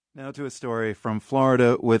Now to a story from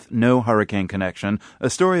Florida with no hurricane connection, a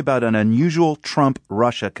story about an unusual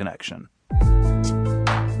Trump-Russia connection.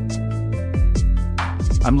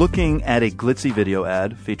 I'm looking at a glitzy video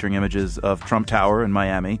ad featuring images of Trump Tower in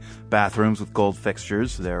Miami, bathrooms with gold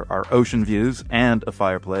fixtures, there are ocean views and a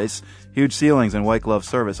fireplace, huge ceilings and white glove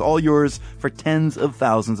service, all yours for tens of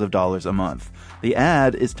thousands of dollars a month. The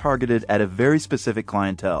ad is targeted at a very specific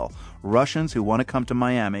clientele, Russians who want to come to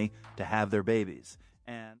Miami to have their babies.